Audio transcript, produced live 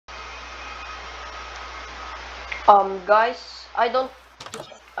Guys, I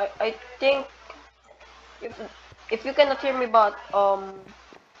think if if you cannot hear me, but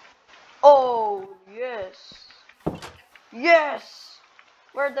oh yes, yes,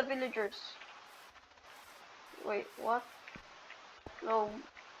 where are the villagers? Wait, what? No,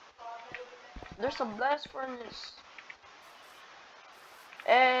 there's a blast furnace.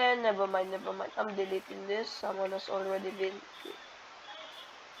 And never mind, never mind. I'm deleting this. Someone has already been.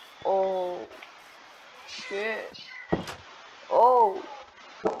 Oh shit. Oh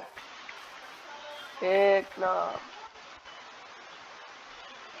heck nah,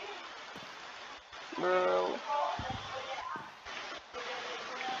 bro.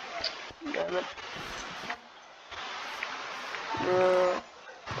 Damn it, bro.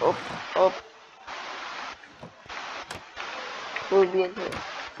 Up, up. We'll be in here.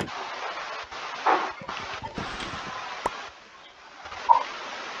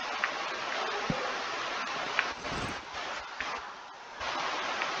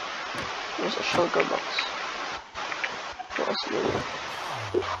 There's a sugar box. What's there?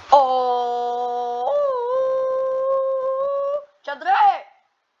 Oh, Chadre!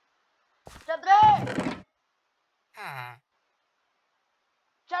 Chadre!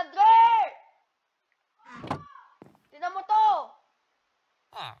 Chadre! Tingnan mo to!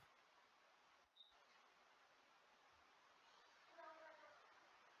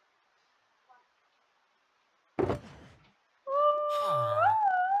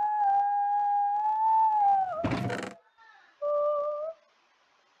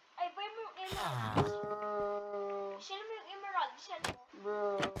 Ay, buhay mo yung emerald. Bro. Shell mo yung emerald. Shell mo.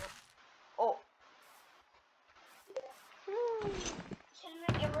 Bro. Oh. Shell mo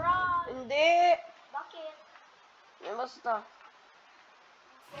yung emerald. Hindi. Bakit? May basta.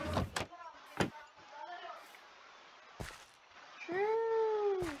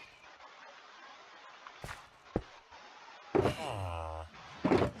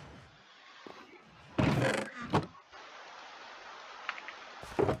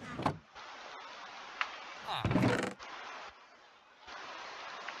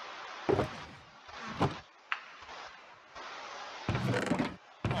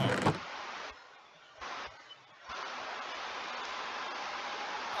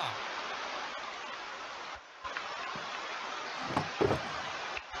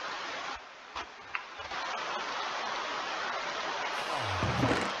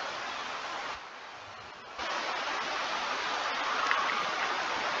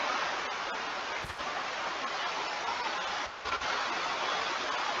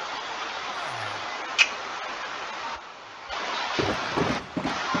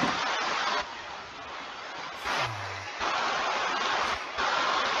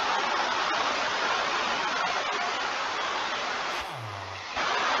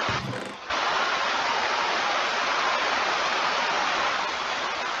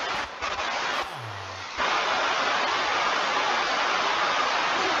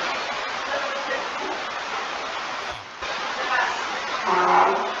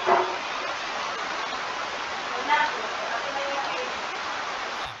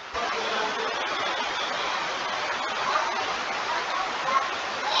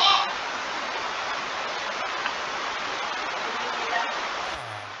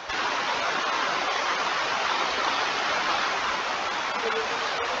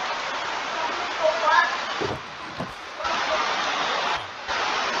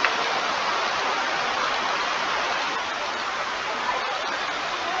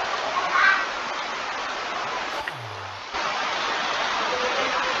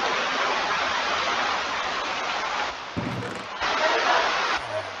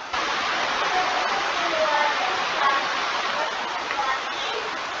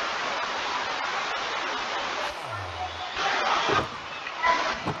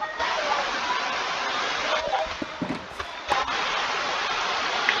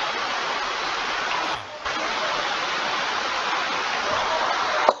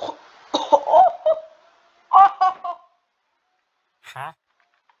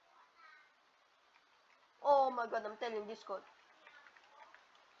 Oh my god, I'm telling Discord.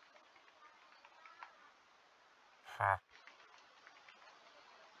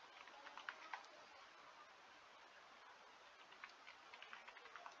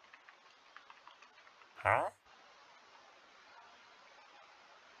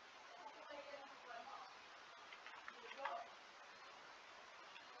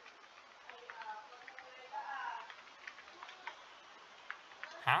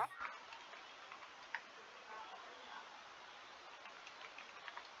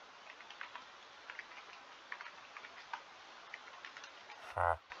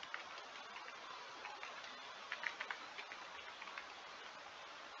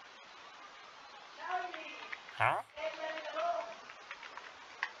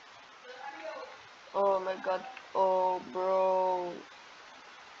 Oh my god. Oh, bro.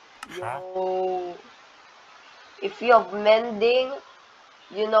 Yo. If you have mending,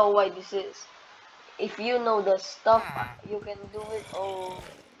 you know why this is. If you know the stuff, you can do it. Oh,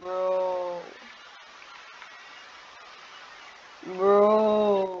 bro.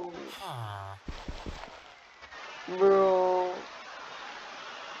 Bro. Bro.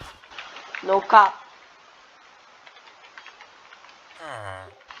 No cap.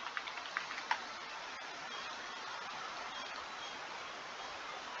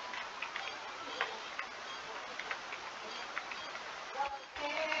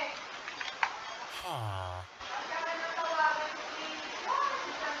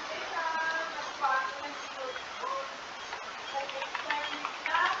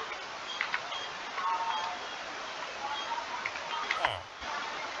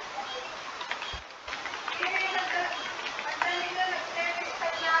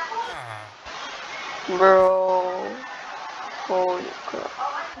 Bro. Holy crap.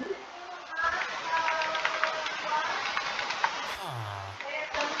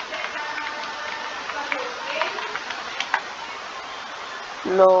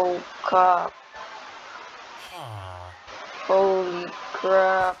 No cap. Holy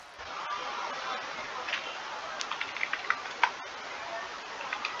crap.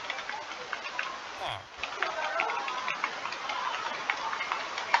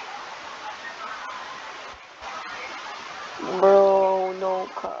 Bro, no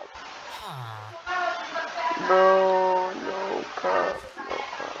cap. Bro, no cap. No cap. No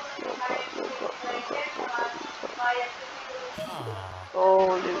cap. No cap. No cap. No cap. No cap.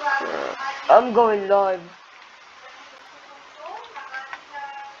 Holy crap. I'm going live.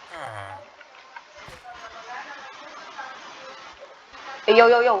 Hey, yo,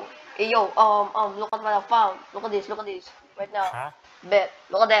 yo, yo. Hey, yo, look at what I found. Look at this, look at this. Right now. Bet.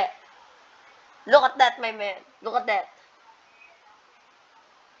 Look at that. Look at that, my man. Look at that.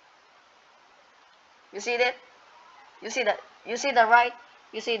 You see that? You see that? You see that, right?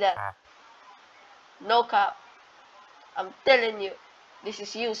 You see that? No cap. I'm telling you. This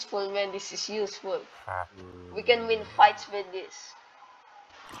is useful, man. This is useful. We can win fights with this.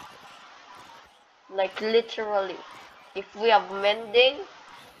 Like, literally. If we have mending,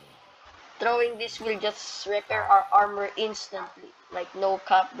 throwing this will just repair our armor instantly. Like, no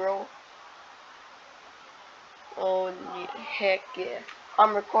cap, bro. Oh, heck yeah.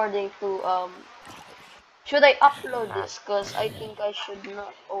 I'm recording to, should I upload this? Cause I think I should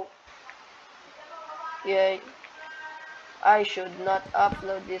not. Oh. Yeah. I should not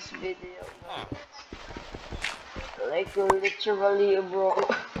upload this video. Like, literally, bro.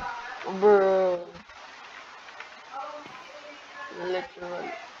 Bro.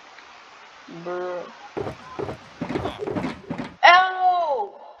 Literally. Bro.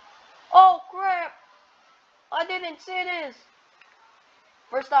 Oh! Oh, crap! I didn't see this!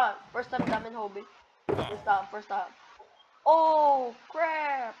 First time diamond hobby. First time. Oh,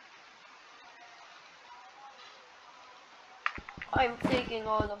 crap! I'm taking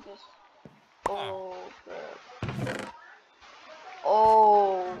all of this. Oh, crap.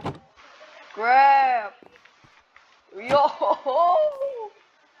 Oh, crap! Yo!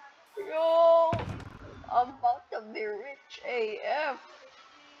 Yo! I'm about to be rich AF.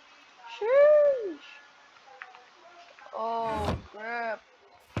 Sheesh! Oh, crap.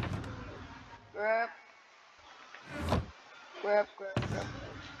 Crap. Crap, crap, crap.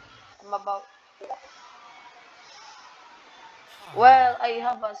 I'm about... Well, I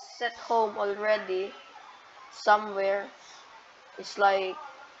have a set home already. Somewhere. It's like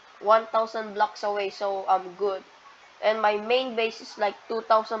 1,000 blocks away, so I'm good. And my main base is like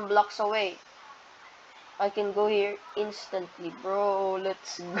 2,000 blocks away. I can go here instantly, bro.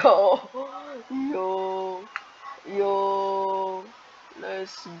 Let's go. Yo. Yo.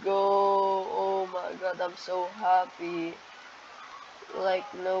 Let's go. Oh my god, I'm so happy. Like,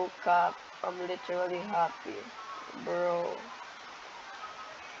 no cap. I'm literally happy. Bro.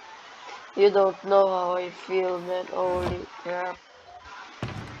 You don't know how I feel, man. Holy crap.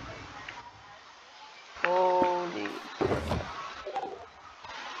 Holy.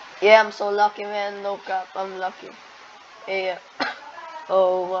 Yeah, I'm so lucky, man. No cap. I'm lucky. Yeah.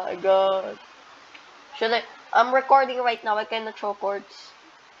 Oh my god. Should I? I'm recording right now. I cannot show chords.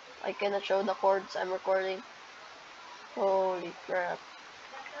 I cannot show the chords. I'm recording. Holy crap.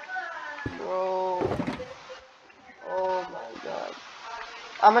 Bro. Oh my god.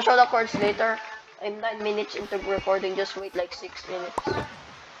 I'm gonna show the chords later. I'm 9 minutes into recording. Just wait like 6 minutes.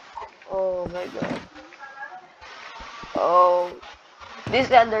 Oh my god. Oh. This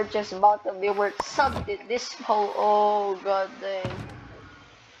ender chest about to be worth something. This whole, oh god dang.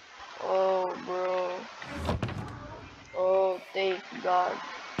 Oh bro. Oh thank God.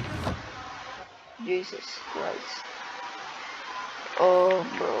 Jesus Christ. Oh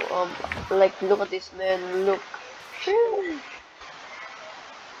bro. Like look at this man. Look.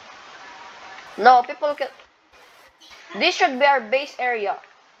 No, people can. This should be our base area.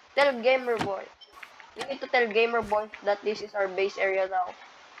 Tell Gamer Boy. We need to tell Gamer Boy that this is our base area now.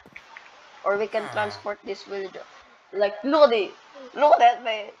 Or we can transport this villager. Like, look at it. Look at that,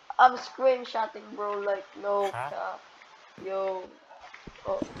 man. I'm screenshotting, bro. Like, no cap. Yo.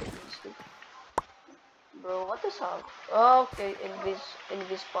 Oh, bro, what is up? Okay, in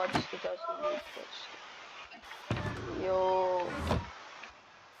this pods because we need pods. Yo.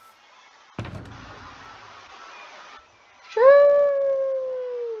 Sheesh.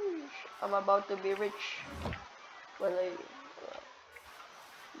 I'm about to be rich. Well,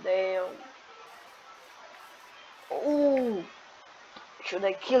 damn. Oh, should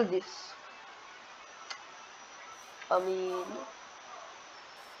I kill this? I mean,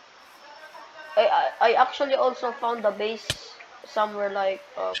 I actually also found a base somewhere like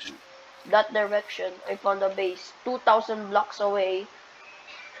that direction. I found a base 2,000 blocks away.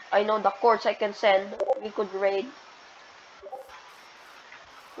 I know the course I can send. We could raid.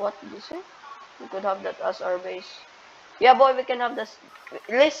 What did you say? We could have that as our base. Yeah, boy, we can have this.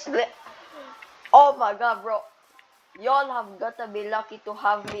 Oh my god, bro. Y'all have gotta be lucky to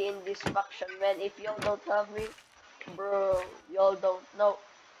have me in this faction, man. If y'all don't have me, bro, y'all don't know.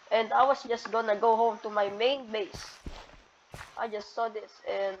 And I was just gonna go home to my main base. I just saw this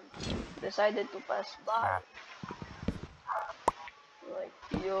and decided to pass by. Like,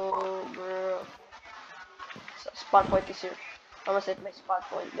 yo, bro. So, spawn point is here. I'm gonna set my spawn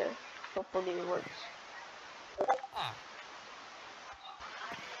point there. Hopefully it works.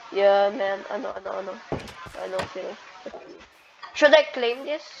 Yeah, man. I know. I know, feeling. Should I claim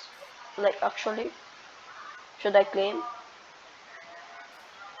this? Like, actually? Should I claim?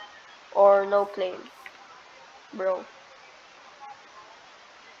 Or no claim? Bro.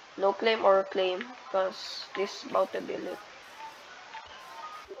 No claim or claim? Because this about to be lit.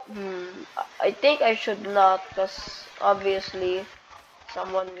 I think I should not, because obviously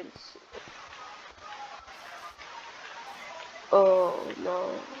someone will see. Oh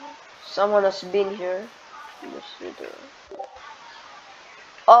no. Someone has been here.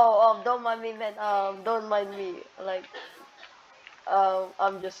 Oh, don't mind me, man. Don't mind me. Like,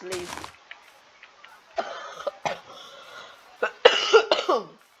 I'm just lazy.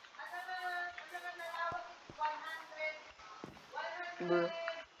 Bro.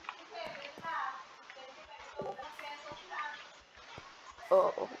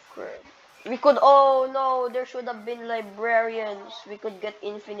 Oh, crap. We could, oh no, there should have been librarians. We could get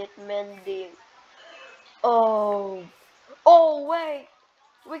infinite mending. Oh. Oh, wait.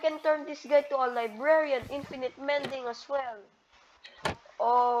 We can turn this guy to a librarian. Infinite mending as well.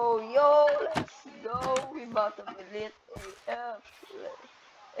 Oh, yo, let's go. We about to be lit AF.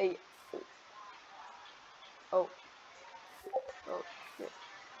 Hey. Oh. Oh, shit.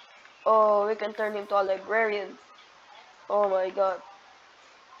 Oh, we can turn him to a librarian. Oh my god.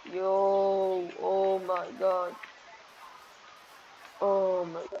 Yo. Oh my god. Oh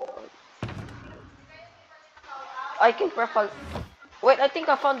my god. I can profile. Wait, I think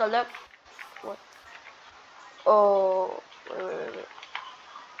I found the left. What? Oh. Wait.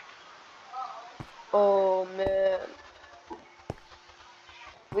 Oh man.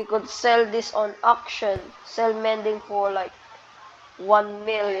 We could sell this on auction. Sell mending for like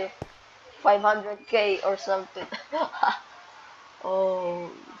 1,500,000 or something.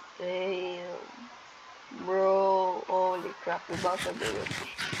 Oh damn. Bro, holy crap, we're about to do it.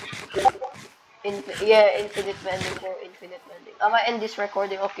 Yeah, infinite mending, bro, infinite mending. I'm gonna end this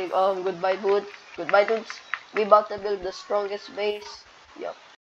recording. Okay, goodbye, dudes. Goodbye, dudes. We about to build the strongest base. Yup.